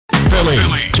Philly,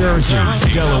 Jersey,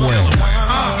 Delaware.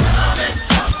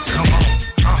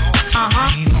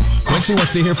 Quincy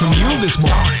wants to hear from you this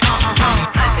morning.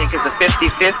 I think it's a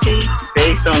 50-50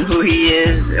 based on who he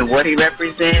is and what he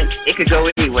represents. It could go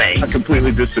any way. I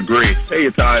completely disagree. Pay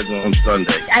your tithes on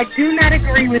Sunday. I do not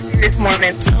agree with you this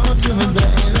morning.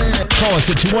 Call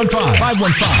us at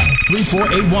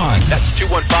 215-515-3481. That's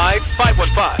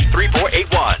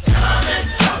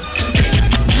 215-515-3481.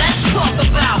 Let's talk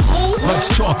about who?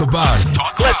 Let's talk about it.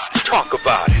 Let's talk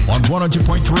about it. On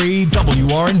 100.3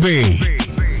 WRNB.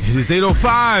 It is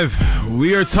 8:05.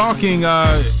 We are talking,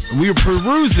 we are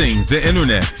perusing the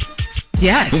internet.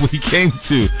 Yes. We came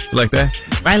to, like that?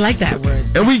 I like that word.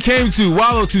 And we came to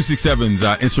Wallow267's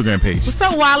Instagram page. What's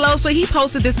up, Wallow? So he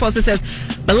posted this post that says,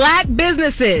 Black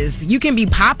businesses, you can be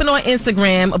popping on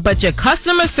Instagram, but your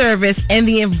customer service and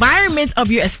the environment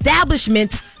of your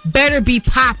establishment better be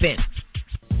popping.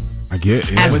 I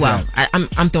get it. As well.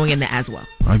 I'm throwing in the as well.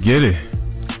 I get it.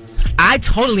 I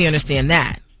totally understand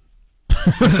that.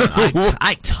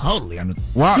 I totally understand.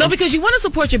 Wow. No, because you want to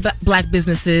support your black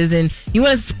businesses and you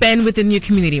want to spend within your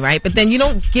community, right? But then you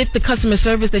don't get the customer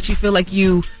service that you feel like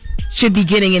you should be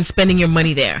getting and spending your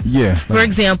money there. Yeah. For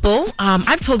example,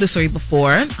 I've told this story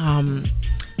before.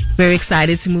 Very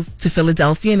excited to move to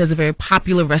Philadelphia, and there's a very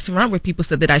popular restaurant where people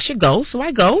said that I should go. So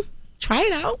I go, try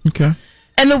it out. Okay.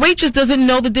 And the waitress doesn't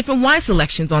know the different wine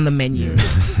selections on the menu. Yeah.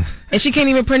 And she can't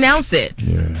even pronounce it.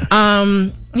 Yeah.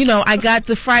 You know, I got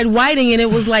the fried whiting and it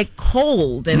was like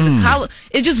cold and the color,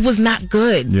 it just was not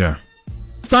good. Yeah.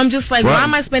 So I'm just like, why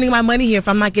am I spending my money here if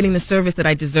I'm not getting the service that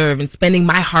I deserve and spending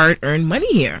my hard-earned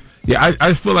money here? Yeah,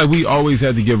 I feel like we always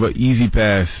had to give an easy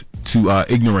pass to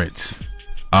ignorance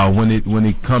when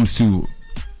it comes to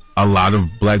a lot of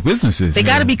black businesses. They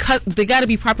got to be they got to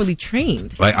be properly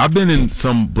trained. Like, I've been in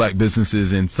some black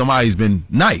businesses and somebody's been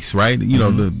nice, right? You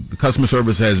know, the customer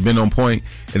service has been on point,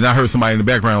 and I heard somebody in the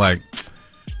background like,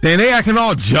 "Then they acting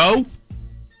all Joe."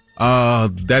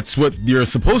 That's what you're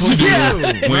supposed to do.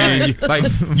 Yeah. When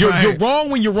you're wrong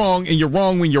when you're wrong, and you're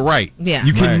wrong when you're right. Yeah.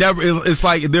 You can never. It's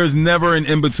like there's never an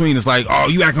in between. It's like, oh,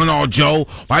 you acting all Joe.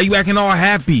 Why are you acting all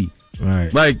happy?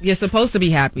 Right. Like, you're supposed to be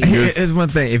happy. Here's one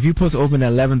thing: if you're supposed to open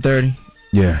at 11:30,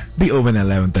 yeah, be open at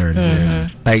 11:30. Yeah.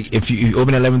 Like, if you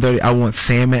open at 11:30, I want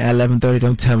salmon at 11:30.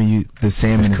 Don't tell me the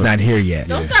salmon is not here yet.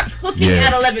 Don't start cooking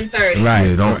at 11:30.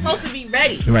 Right. You're supposed to be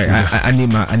ready. Right. I need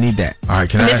that. All right.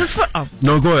 Can and I? This is for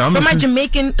no, go ahead. for my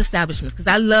Jamaican establishments, because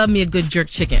I love me a good jerk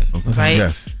chicken. Okay. Right.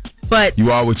 Yes. But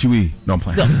you are what you eat. No, I'm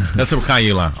playing. That's a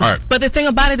Kanye line. All right. But the thing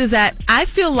about it is that I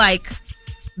feel like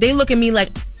they look at me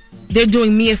like they're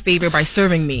doing me a favor by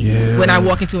serving me when I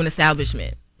walk into an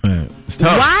establishment. Right. It's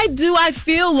tough. Why do I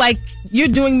feel like you're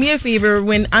doing me a favor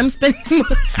when I'm spending money?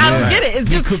 I don't get it. It's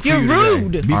just, you're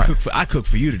rude. I cook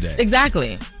for you today.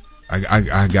 Exactly.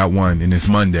 I got one, and it's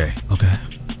Monday. Okay.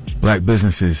 Black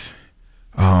businesses.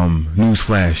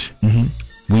 Newsflash.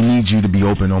 We need you to be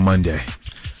open on Monday.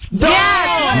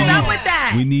 Yes, what's up with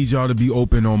that? We need y'all to be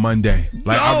open on Monday.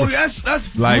 Like,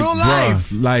 that's like, real life.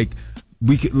 Bruh, like,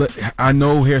 we could. I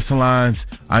know hair salons.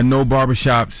 I know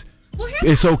barbershops.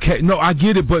 It's okay. No, I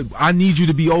get it, but I need you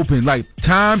to be open. Like,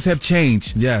 times have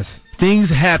changed. Yes.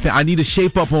 Things happen. I need to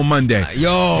shape up on Monday.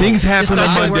 Things happen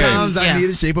on Monday. Times I need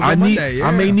to shape up on Monday. Yeah.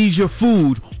 I may need your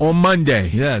food on Monday.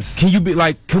 Yes. Can you be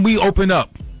like? Can we open up?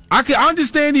 I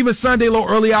understand even Sunday low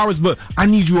early hours, but I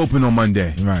need you open on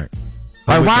Monday. Right.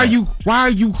 Like, why are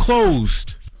you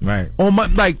closed? Right. On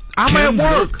like I'm at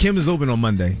work. Kim is open on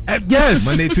Monday. Yes.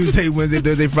 Monday, Tuesday, Wednesday,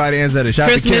 Thursday, Friday, and Saturday.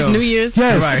 Christmas, New Year's.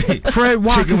 Yes. Right. Fred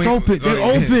Walk is open. They're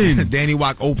open. Danny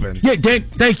Walk open. Yeah.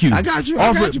 Thank you. I got you.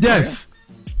 Yes.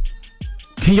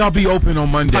 Can y'all be open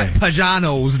on Monday?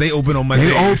 Pajanos, they open on Monday.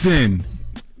 They open.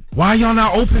 Why y'all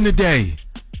not open today?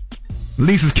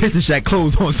 Lisa's Kitchen Shack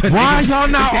closed on Sunday. Why y'all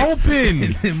not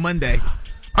open? Monday.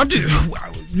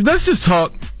 Let's just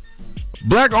talk.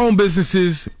 Black-owned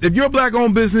businesses. If you're a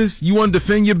black-owned business, you want to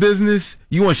defend your business,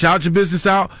 you want to shout your business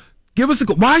out, give us a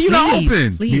call. Why are you not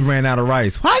open? We ran out of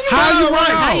rice.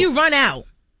 How you run out?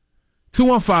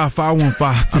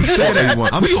 215-515. I'm saying that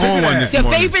one. I'm on one this Your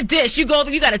morning. favorite dish. You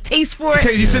got a taste for it.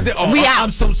 You sit there. Oh, we out.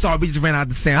 I'm so sorry. We just ran out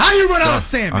of salmon. How you run out of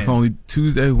salmon? I can only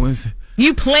Tuesday, Wednesday.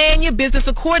 You plan your business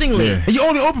accordingly. Yeah. And you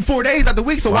only open 4 days out the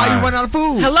week, so why you run out of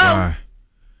food? Hello. Why?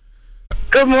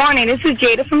 Good morning. This is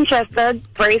Jada from Chester,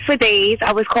 Braids for Days.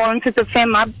 I was calling to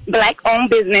defend my black-owned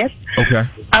business. Okay.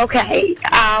 Okay.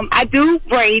 I do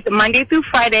braids Monday through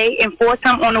Friday and 4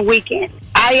 times on the weekend.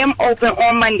 I am open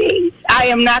on Mondays. I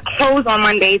am not closed on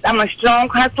Mondays. I'm a strong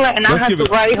hustler, and I hustle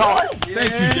very hard.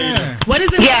 Thank you, Jada. What is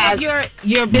the name of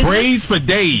your business? Braids for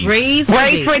Days. Braids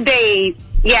for Days.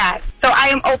 Yes. So I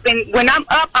am open. When I'm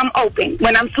up, I'm open.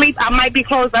 When I'm asleep, I might be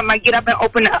closed. I might get up and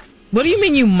open up. What do you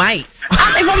mean you might?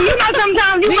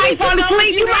 Sometimes you might fall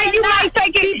asleep. You might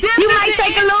take it. You might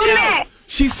take a little nap.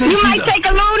 She said You might take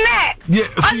a little nap. Yeah.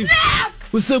 A nap?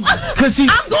 What's up? Cause I'm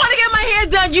going to get my hair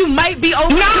done. You might be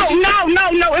open.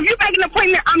 No. If you make an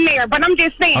appointment, I'm there. But I'm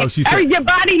just saying, your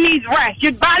body needs rest.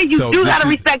 Your body, you do got to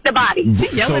respect the body.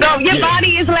 So your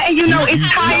body is letting you know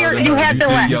it's tired. You have to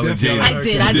rest. I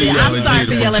did. I'm sorry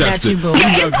for yelling at you, boo.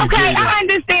 Yeah, it's okay. I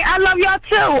understand. I love y'all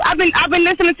too. I've been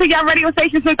listening to y'all radio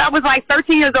station since I was like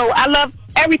 13 years old. I love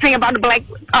everything about the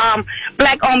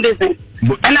black-owned business.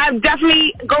 And I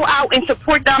definitely go out and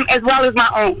support them as well as my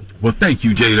own. Well, thank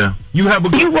you, Jada. You have a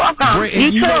good. You're welcome.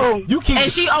 You too.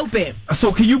 And she open.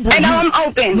 So can you braid? And I'm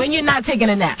open. When you're not taking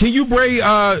a nap. Can you braid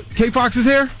K Fox's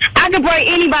hair? I can braid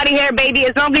anybody's hair, baby.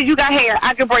 As long as you got hair,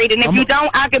 I can braid it. And if you don't,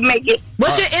 I can make it.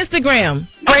 What's your Instagram?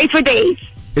 Braid for Days.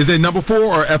 Is it number 4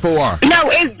 or FOR?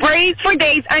 No, it's Braids for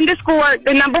Days _4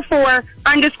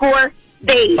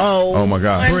 _days. Oh my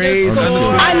God. Braids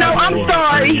I know, I'm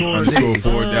sorry.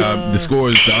 The score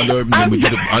is the under. Then we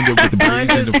get the under with the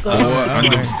braids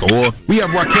underscore. We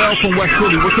have Raquel from West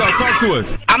Philly. Raquel, talk to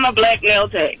us. I'm a black nail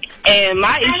tech, and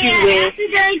my issue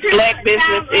with black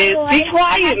business is be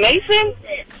quiet, Mason.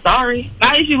 Sorry.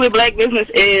 My issue with black business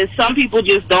is some people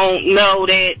just don't know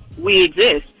that we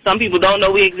exist. Some people don't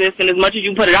know we exist, and as much as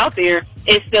you put it out there,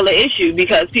 it's still an issue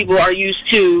because people are used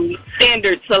to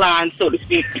standard salons, so to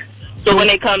speak. So when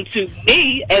they come to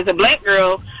me as a black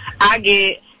girl, I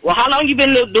get, well, how long you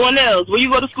been doing nails? Where you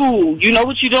go to school? You know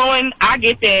what you're doing? I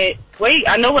get that. Wait,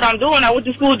 I know what I'm doing. I went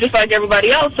to school just like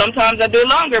everybody else. Sometimes I do it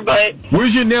longer, but...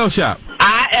 Where's your nail shop?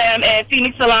 I am at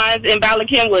Phoenix Salons in Bala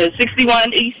Kenwood,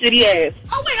 61 East City Ave.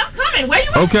 Oh, wait, I'm coming. Where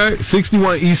you at? Okay,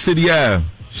 61 East City Ave.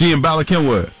 She in Bala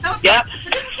Kenwood. Yep.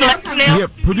 Yeah,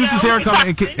 producer Sarah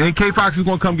coming, and K Fox is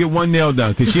going to come get one nail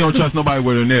done because she don't trust nobody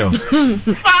with her nails.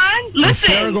 Fine. Listen.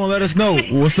 Sarah going to let us know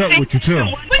what's up with you, too. When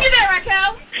you there,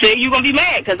 Raquel? See, you going to be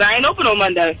mad because I ain't open on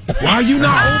Monday. Why are you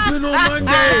not open on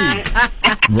Monday?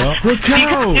 Well,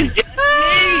 Raquel.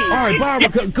 All right,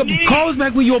 Barbara, call us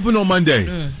back when you open on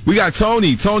Monday. We got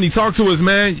Tony. Tony, talk to us,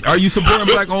 man. Are you supporting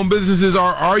black-owned businesses, or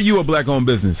are you a black-owned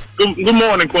business? Good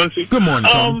morning, Quincy. Good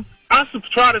morning, Tony. I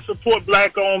try to support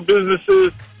black-owned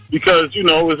businesses because, you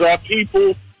know, it's our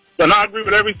people. And I agree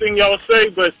with everything y'all say,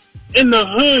 but in the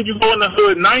hood, you go in the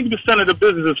hood, 90% of the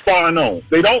business is foreign-owned.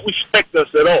 They don't respect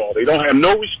us at all. They don't have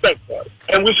no respect for us.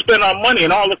 And we spend our money,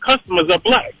 and all the customers are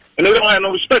black. And they don't have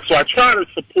no respect, so I try to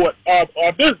support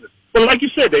our business. But like you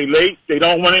said, they late. They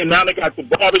don't want it. Now they got the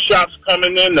barbershops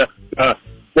coming in,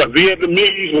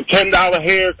 Vietnamese with $10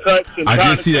 haircuts. And I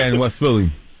did see that in West Philly.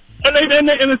 And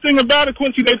the thing about it,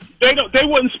 Quincy, they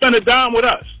wouldn't spend a dime with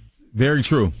us. Very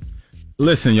true.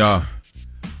 Listen, y'all.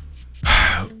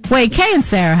 Wait, Kay and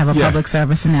Sarah have a public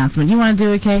service announcement. You want to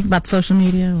do it, Kay, about social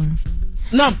media? Or?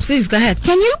 No, please, go ahead.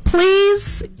 Can you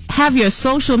please have your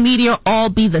social media all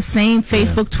be the same?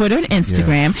 Facebook, Twitter, and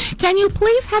Instagram. Can you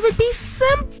please have it be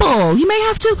simple? You may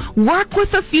have to work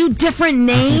with a few different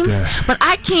names, but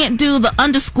I can't do the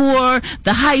underscore,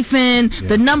 the hyphen,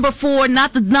 the number 4,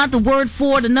 not the word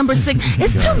 4, the number 6.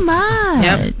 It's too much.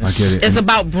 Yep. I get it. It's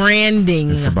about branding.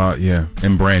 It's about,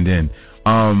 and branding.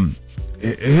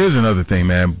 Here's another thing,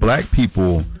 man. Black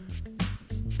people,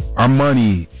 our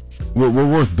money, we're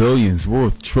worth billions. We're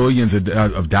worth trillions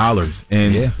of dollars.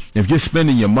 And if you're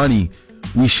spending your money,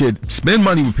 we should spend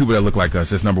money with people that look like us.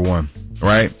 That's number one,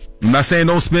 right? I'm not saying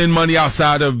don't spend money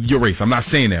outside of your race. I'm not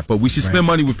saying that. But we should spend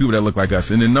money with people that look like us.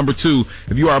 And then number 2,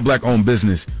 if you are a black-owned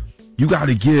business, you got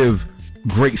to give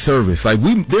great service. Like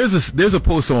there's a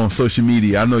post on social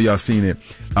media. I know y'all seen it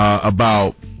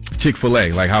about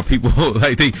Chick-fil-A, like how people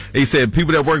like they said black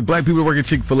people that work at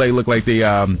Chick-fil-A look like they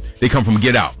come from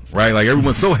Get Out, right? Like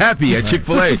everyone's so happy at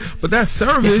Chick-fil-A, but that's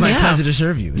service. It's my pleasure to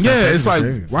serve you. It's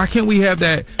like why can't we have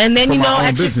that? And then from our own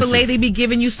at Chick-fil-A businesses? they be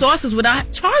giving you sauces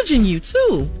without charging you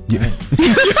too. Yeah.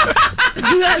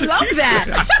 I love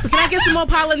that. Can I get some more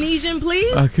Polynesian,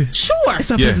 please? Okay. Sure. It's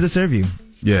my pleasure to serve you.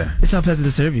 Yeah. It's my pleasure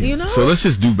to serve you. You know. So let's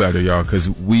just do better, y'all, because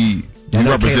we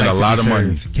represent a lot of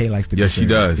money. Kay likes to be Yes, she served.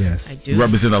 does. Yes. I do. We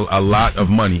represent a lot of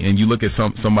money. And you look at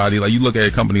somebody, like you look at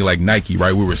a company like Nike,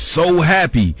 right? We were so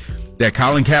happy that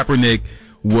Colin Kaepernick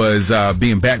was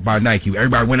being backed by Nike.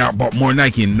 Everybody went out and bought more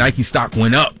Nike, and Nike stock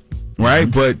went up, right?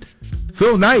 But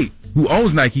Phil Knight, who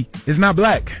owns Nike, is not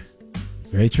black.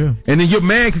 Very true. And then your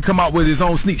man could come out with his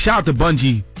own sneak. Shout out to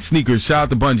Bungie sneakers. Shout out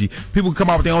to Bungie. People come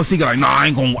out with their own sneaker like, no,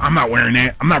 I'm not wearing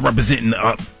that. I'm not representing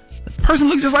the person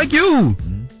looks just like you.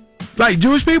 Like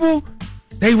Jewish people,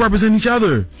 they represent each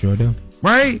other. Sure do.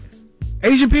 Right?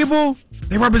 Asian people,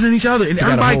 They represent each other, and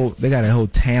everybody. They got a whole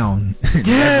town.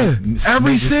 Yeah,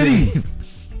 every city.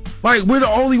 Like, we're the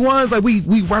only ones. Like,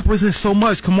 we represent so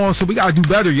much. Come on, so we gotta do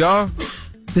better, y'all.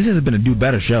 This has been a do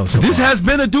better show. This has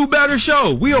been a do better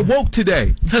show. We are woke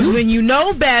today. Because when you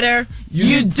know better,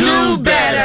 you do better.